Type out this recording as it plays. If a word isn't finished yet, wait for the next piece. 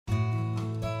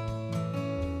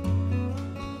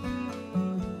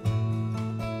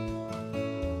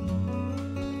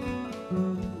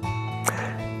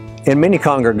In many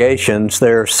congregations,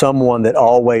 there's someone that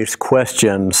always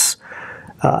questions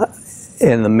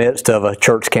in the midst of a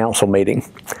church council meeting.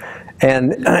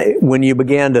 And when you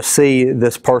begin to see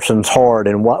this person's heart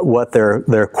and what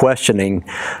they're questioning,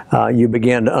 you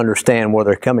begin to understand where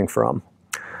they're coming from.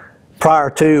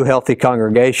 Prior to Healthy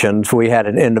Congregations, we had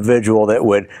an individual that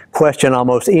would question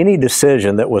almost any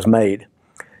decision that was made.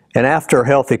 And after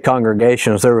Healthy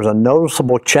Congregations, there was a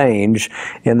noticeable change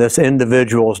in this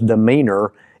individual's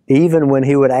demeanor, even when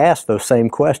he would ask those same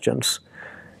questions.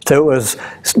 So it was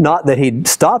not that he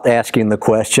stopped asking the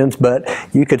questions, but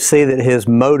you could see that his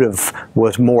motive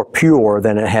was more pure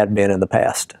than it had been in the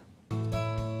past.